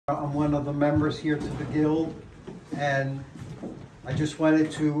I'm one of the members here to the Guild, and I just wanted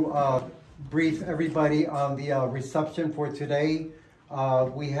to brief everybody on the reception for today.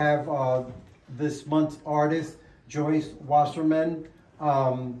 We have this month's artist, Joyce Wasserman,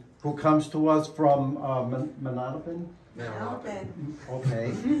 who comes to us from Manalapan.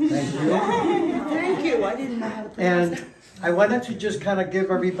 Okay, thank you. Thank you. I didn't know how to pronounce that. And I wanted to just kind of give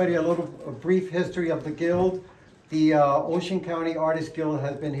everybody a brief history of the Guild. The Ocean County Artists Guild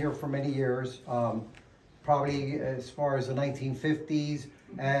has been here for many years, probably as far as the 1950s,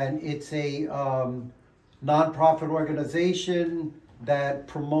 and it's a nonprofit organization that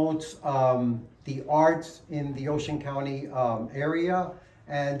promotes the arts in the Ocean County area,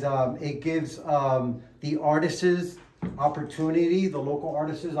 and it gives the artists opportunity, the local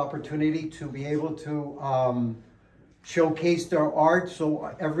artists opportunity to be able to showcase their art.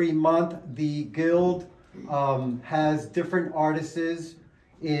 So every month the Guild has different artists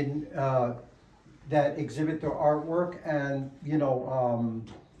in that exhibit their artwork, and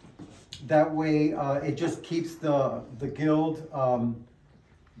that way it just keeps the Guild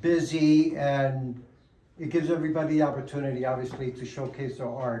busy, and it gives everybody the opportunity, obviously, to showcase their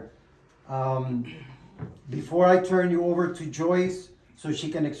art. Before I turn you over to Joyce, so she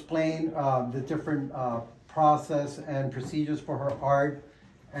can explain the different process and procedures for her art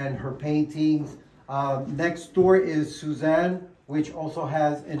and her paintings. Next door is Suzanne, which also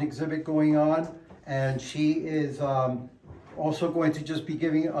has an exhibit going on, and she is also going to just be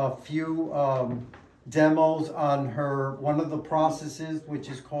giving a few demos on one of the processes, which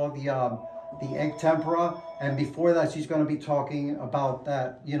is called the egg tempera. And before that, she's going to be talking about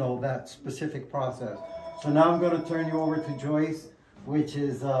that, that specific process. So now I'm going to turn you over to Joyce, which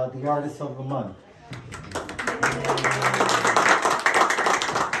is the artist of the month.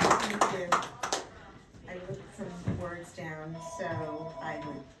 Down, so I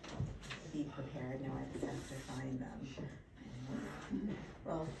would be prepared. Now I just have to find them.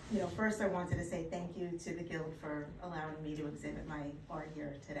 Well, first I wanted to say thank you to the Guild for allowing me to exhibit my art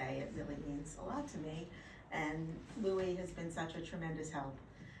here today. It really means a lot to me, and Louis has been such a tremendous help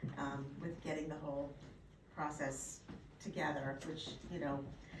with getting the whole process together, which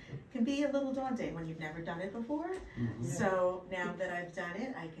can be a little daunting when you've never done it before. Mm-hmm. So now that I've done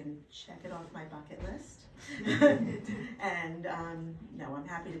it, I can check it off my bucket list. And no, I'm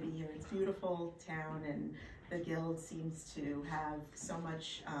happy to be here. It's a beautiful town, and the Guild seems to have so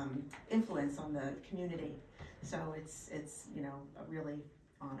much influence on the community. So it's a really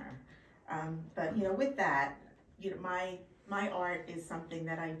honor. But with that, my art is something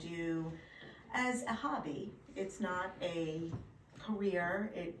that I do as a hobby. It's not a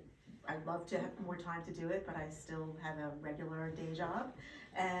career. I'd love to have more time to do it, but I still have a regular day job.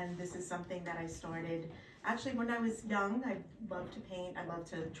 And this is something that I started actually when I was young. I loved to paint, I loved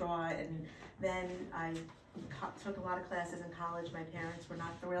to draw, and then I took a lot of classes in college. My parents were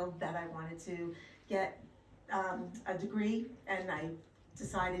not thrilled that I wanted to get a degree, and I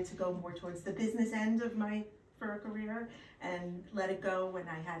decided to go more towards the business end for a career and let it go when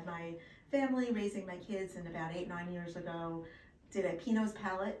I had my family, raising my kids, and about 8-9 years ago did a Pinot's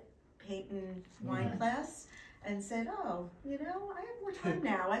palette painting wine class, and said, oh, I have more time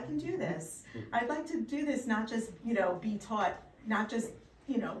now. I can do this. I'd like to do this, not just, be taught, not just,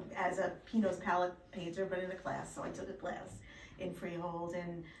 as a Pinot's palette painter, but in a class. So I took a class in Freehold,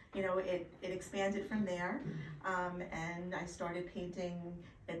 and, it expanded from there. And I started painting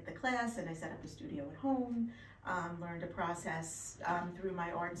at the class, and I set up a studio at home, learned a process through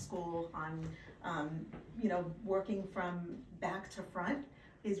my art school on, working from back to front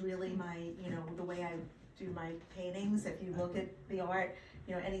is really my, the way I do my paintings. If you look at the art,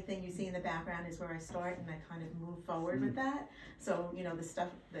 anything you see in the background is where I start, and I kind of move forward with that. So, the stuff,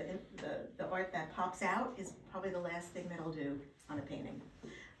 the art that pops out is probably the last thing that I'll do on a painting.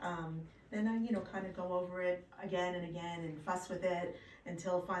 Then I, kind of go over it again and again and fuss with it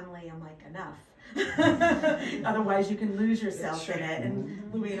until finally I'm like, enough. Otherwise you can lose yourself in it.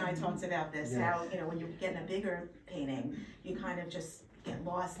 And Louis and I talked about this, how, when you're getting a bigger painting, you kind of just get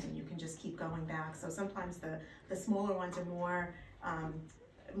lost, and you can just keep going back. So sometimes the smaller ones are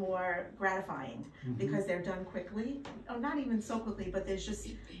more gratifying because they're done quickly. Oh, not even so quickly, but there's just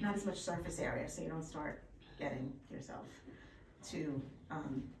not as much surface area, so you don't start getting yourself too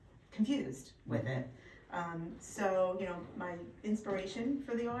confused with it. So, my inspiration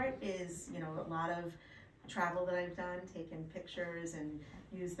for the art is, a lot of travel that I've done, taken pictures and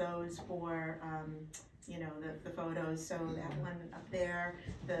use those for, the photos. So that one up there,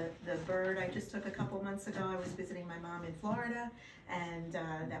 the bird I just took a couple months ago. I was visiting my mom in Florida, and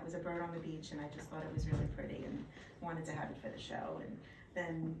that was a bird on the beach, and I just thought it was really pretty and wanted to have it for the show. And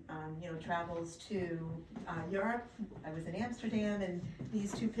then, you know, travels to Europe. I was in Amsterdam, and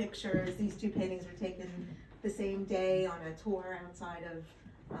these two pictures, these two paintings were taken the same day on a tour outside of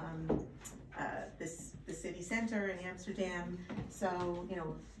the city center in Amsterdam. So, you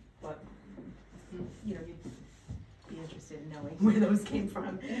know, what, you know, you'd be interested in knowing where those came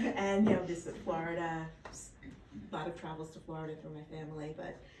from. And, you know, this is Florida, a lot of travels to Florida through my family.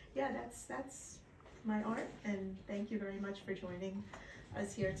 But yeah, that's my art, and thank you very much for joining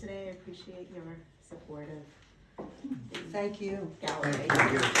us here today. I appreciate your support of the Thank you. gallery.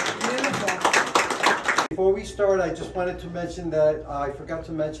 Thank you. Beautiful. Before we start, I just wanted to mention that I forgot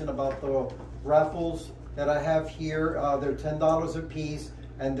to mention about the raffles that I have here. They're $10 a piece,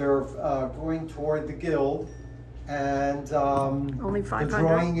 and they're going toward the Guild. And Only 500. the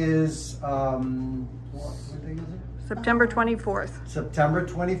drawing is, what day is it? September 24th, September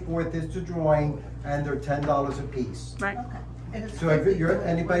 24th is the drawing, and they're $10 a piece. right? Okay. And it's So if 50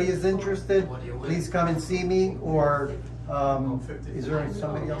 anybody is interested, please come and see me, or is there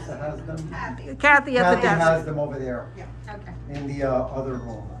somebody else that has them? Kathy at the Kathy desk. has them over there Yeah. Okay. in the other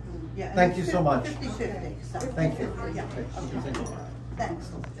room. Yeah, and Thank it's you so much. 50-50, so. Thank you. Yeah.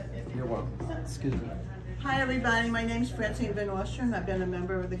 Thanks. You're welcome. Excuse me. Hi, everybody. My name's Francine Van Osteren. I've been a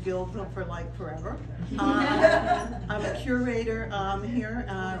member of the Guild for like forever. I'm a curator here,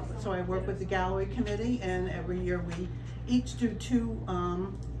 so I work with the gallery committee, and every year we each do two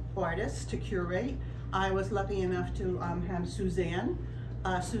artists to curate. I was lucky enough to have Suzanne.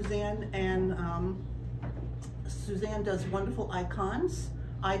 Suzanne does wonderful icons.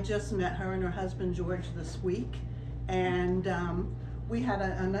 I just met her and her husband George this week, and we had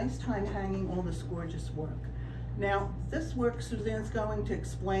a nice time hanging all this gorgeous work. Now, this work, Suzanne's going to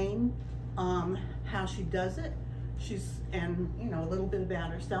explain how she does it. And you know, a little bit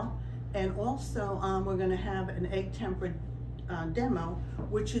about herself. And also, we're gonna have an egg tempered demo,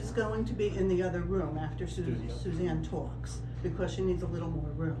 which is going to be in the other room after Suzanne talks, because she needs a little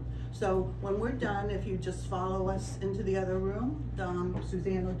more room. So when we're done, if you just follow us into the other room,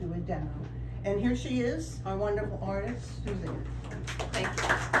 Suzanne will do a demo. And here she is, our wonderful artist, Suzanne. Thank you.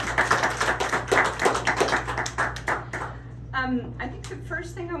 I think the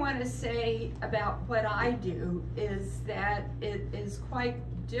first thing I want to say about what I do is that it is quite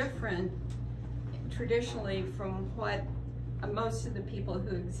different traditionally from what most of the people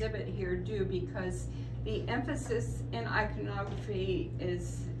who exhibit here do, because the emphasis in iconography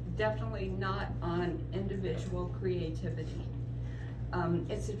is definitely not on individual creativity.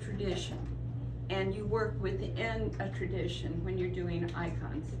 It's a tradition, and you work within a tradition when you're doing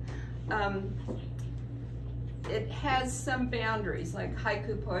icons. It has some boundaries, like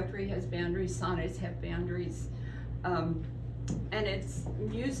haiku poetry has boundaries, sonnets have boundaries, and it's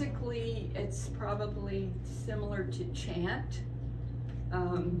musically, it's probably similar to chant,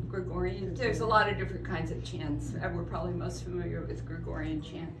 Gregorian. There's a lot of different kinds of chants. We're probably most familiar with Gregorian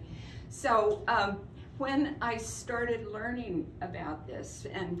chant. So when I started learning about this,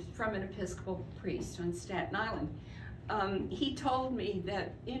 and from an Episcopal priest on Staten Island, he told me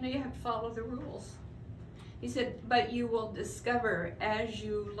that, you know, you have to follow the rules. He said, but you will discover as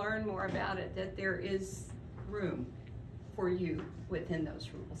you learn more about it that there is room for you within those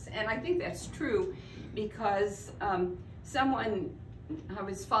rules. And I think that's true, because I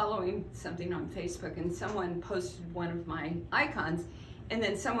was following something on Facebook, and someone posted one of my icons, and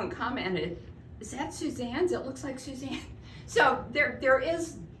then someone commented, is that Suzanne's? It looks like Suzanne. So there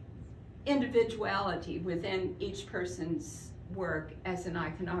is individuality within each person's work as an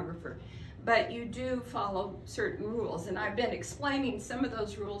iconographer. But you do follow certain rules, and I've been explaining some of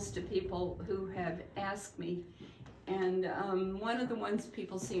those rules to people who have asked me, and one of the ones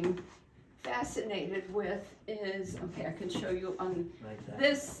people seem fascinated with is, okay, I can show you on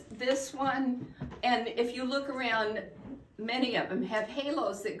this one, and if you look around, many of them have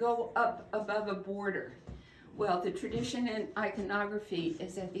halos that go up above a border. Well, the tradition in iconography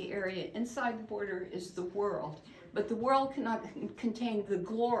is that the area inside the border is the world, but the world cannot contain the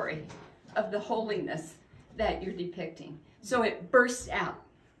glory of the holiness that you're depicting. So it bursts out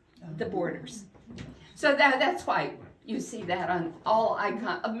the borders. So that's why you see that on all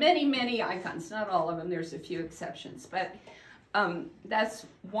icons, many icons, not all of them, there's a few exceptions, but that's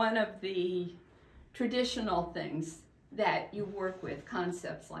one of the traditional things that you work with,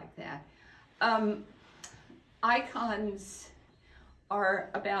 concepts like that. Icons are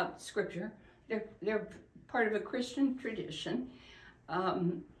about scripture. They're part of a Christian tradition.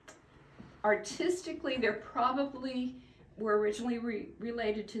 Artistically, they probably were originally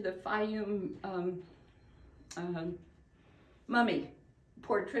related to the Fayum mummy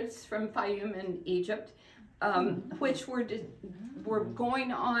portraits from Fayum in Egypt. which were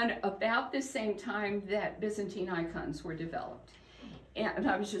going on about the same time that Byzantine icons were developed. And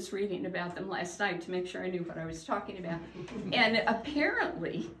I was just reading about them last night to make sure I knew what I was talking about. And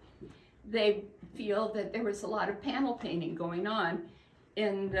apparently, they feel that there was a lot of panel painting going on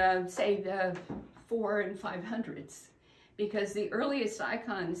in, say, the 400s and 500s, because the earliest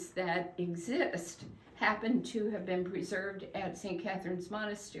icons that exist happen to have been preserved at St. Catherine's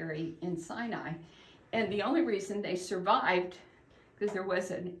Monastery in Sinai. And the only reason they survived, because there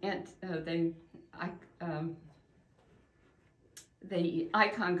was the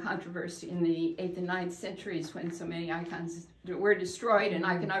icon controversy in the 8th and 9th centuries, when so many icons were destroyed and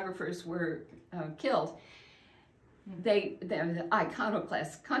iconographers were killed. The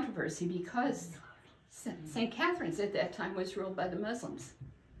iconoclast controversy, because St. Catherine's at that time was ruled by the Muslims,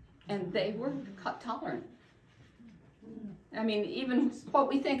 and they were tolerant. I mean, even what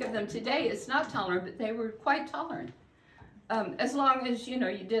we think of them today is not tolerant, but they were quite tolerant. As long as, you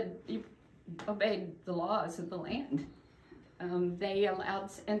obeyed the laws of the land. They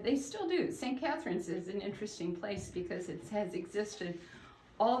allowed, and they still do. St. Catherine's is an interesting place because it has existed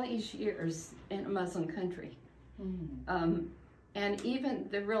all these years in a Muslim country. And even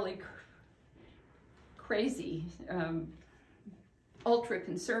the really crazy,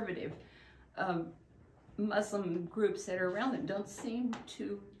 ultra-conservative Muslim groups that are around them don't seem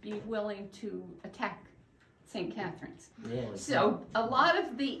to be willing to attack St. Catherine's. Really? So a lot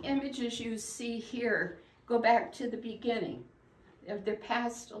of the images you see here go back to the beginning. They're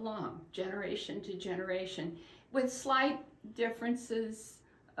passed along generation to generation with slight differences,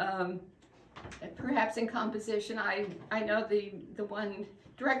 perhaps in composition. I know the one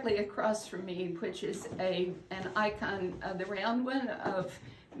directly across from me, which is an icon, the round one of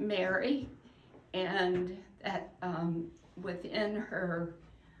Mary, and that within her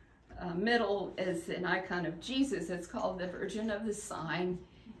middle is an icon of Jesus. It's called the Virgin of the Sign,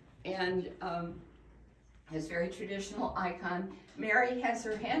 and this very traditional icon. Mary has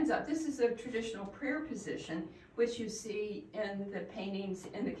her hands up. This is a traditional prayer position, which you see in the paintings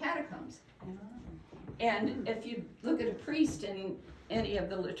in the catacombs. And if you look at a priest in any of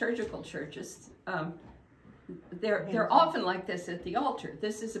the liturgical churches, they're often like this at the altar.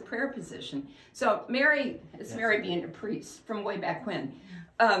 This is a prayer position. So Mary, it's Mary being a priest from way back when,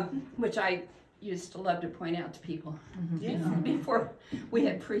 which I used to love to point out to people. Before we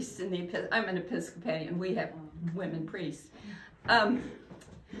had priests in the, I'm an Episcopalian, we have women priests.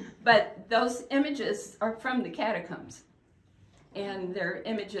 But those images are from the catacombs. And they're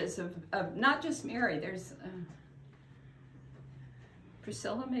images of not just Mary, there's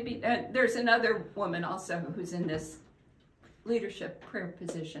Priscilla maybe, there's another woman also who's in this leadership prayer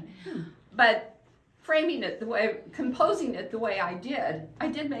position. But framing it the way, composing it the way I did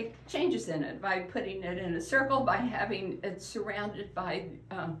make changes in it by putting it in a circle, by having it surrounded by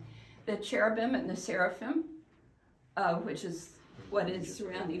the cherubim and the seraphim, which is what is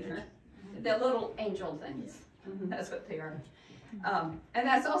surrounding her. The little angel things, that's what they are. And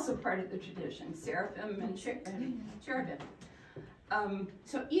that's also part of the tradition, seraphim and cherubim.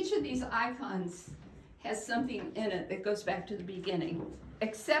 So each of these icons has something in it that goes back to the beginning,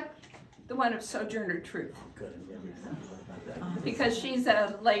 except the one of Sojourner Truth, because she's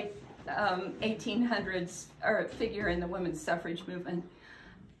a late 1800s or figure in the women's suffrage movement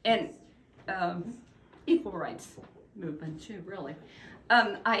and equal rights movement too, really.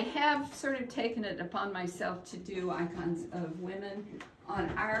 I have sort of taken it upon myself to do icons of women on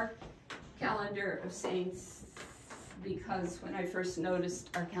our calendar of saints, because when I first noticed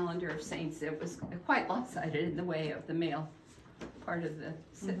our calendar of saints, it was quite lopsided in the way of the male part of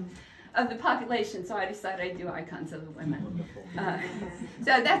the population, so I decided I'd do icons of the women.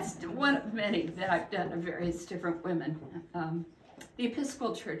 So that's one of many that I've done of various different women. The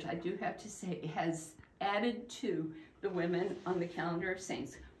Episcopal Church, I do have to say, has added to the women on the calendar of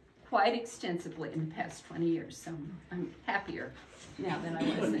saints quite extensively in the past 20 years, so I'm happier now than I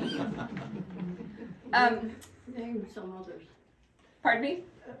was then. Name some others. Pardon me?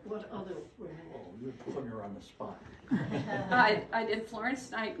 What other women? Oh, you're putting her on the spot. I did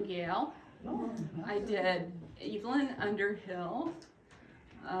Florence Nightingale. I did Evelyn Underhill.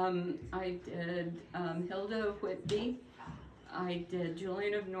 I did Hilda Whitby. I did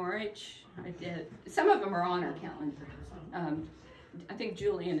Julian of Norwich. I did, some of them are on our calendar. I think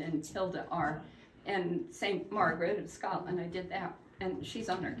Julian and Hilda are. And St. Margaret of Scotland, I did that. And she's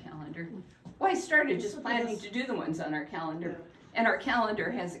on our calendar. Well, I started just planning to do the ones on our calendar. And our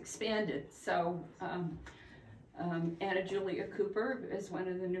calendar has expanded. So Anna Julia Cooper is one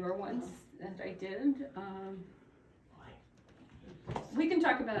of the newer ones that I did. we can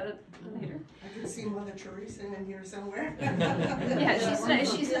talk about it later. I could see Mother Teresa in here somewhere. Yeah,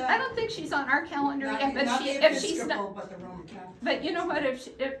 she's. I don't think she's on our calendar yet, but not she, the if she's not, Episcopal, but the Roman Catholic. but you know what? If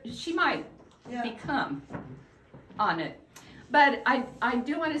she might Yeah. become on it. But I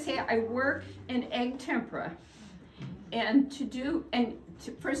do want to say I work in egg tempera, and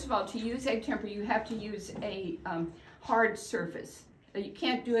first of all, to use egg tempera, you have to use a hard surface. You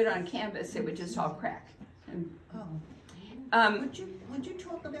can't do it on canvas; it would just all crack. Oh. Would you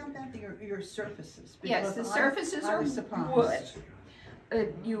talk about that, your surfaces? Yes, Because the surfaces I are was surprised.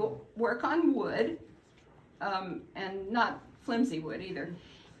 wood. You work on wood, and not flimsy wood either.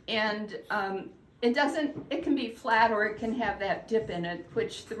 And it can be flat or it can have that dip in it,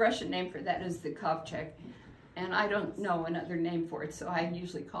 which the Russian name for that is the kovchek. And I don't know another name for it, so I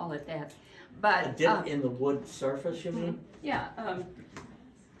usually call it that. But A dip in the wood surface, you mean? yeah,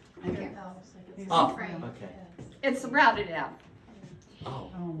 I can't. Oh, okay. It's routed out.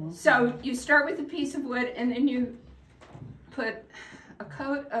 Oh, So you start with a piece of wood and then you put a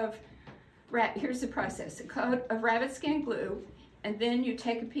coat of, here's the process, a coat of rabbit skin glue, and then you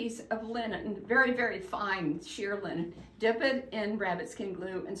take a piece of linen, very, very fine sheer linen, dip it in rabbit skin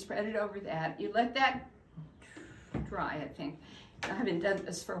glue and spread it over that. You let that dry, I think. I haven't done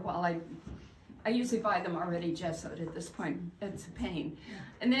this for a while. I usually buy them already gessoed at this point. It's a pain.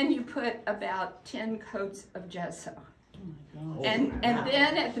 And then you put about 10 coats of gesso. And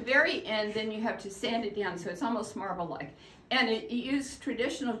then at the very end, then you have to sand it down so it's almost marble-like. And you use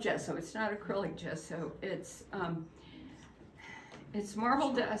traditional gesso. It's not acrylic gesso. It's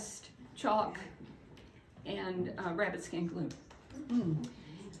marble dust, chalk, and rabbit skin glue.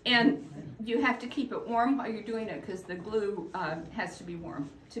 And you have to keep it warm while you're doing it because the glue has to be warm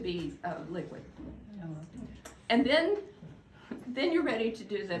to be liquid. And then you're ready to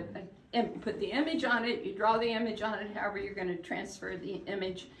do put the image on it. You draw the image on it, however you're going to transfer the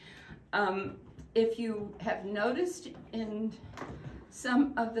image. If you have noticed in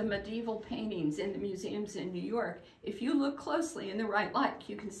some of the medieval paintings in the museums in New York, if you look closely in the right light,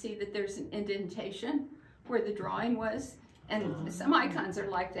 you can see that there's an indentation where the drawing was. And some icons are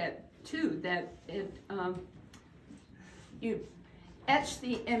like that too, that you etch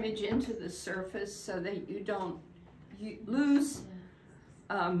the image into the surface so that you lose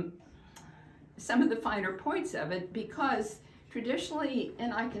some of the finer points of it, because traditionally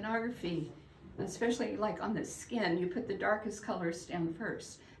in iconography, especially like on the skin, you put the darkest colors down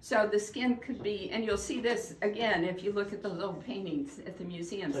first. So the skin could be, and you'll see this again if you look at those old paintings at the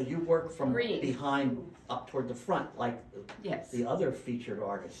museums. so you work from Green. behind up toward the front, like Yes. the other featured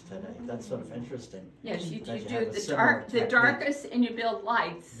artists today. That's sort of interesting. Yes, you That you do have a the similar technique. darkest, and you build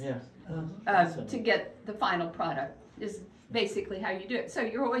lights Yeah. to get the final product. Is basically how you do it. So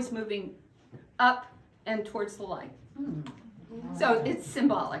you're always moving up and towards the light. So it's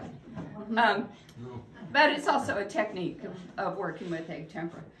symbolic. But it's also a technique of working with egg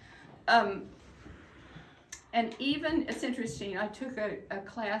tempera. And even, it's interesting, I took a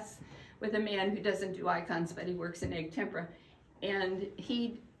class with a man who doesn't do icons, but he works in egg tempera. And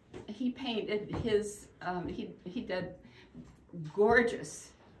he painted his, he did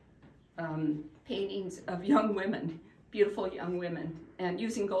gorgeous paintings of young women, beautiful young women, and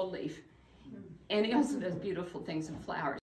using gold leaf. And he also does beautiful things in flowers.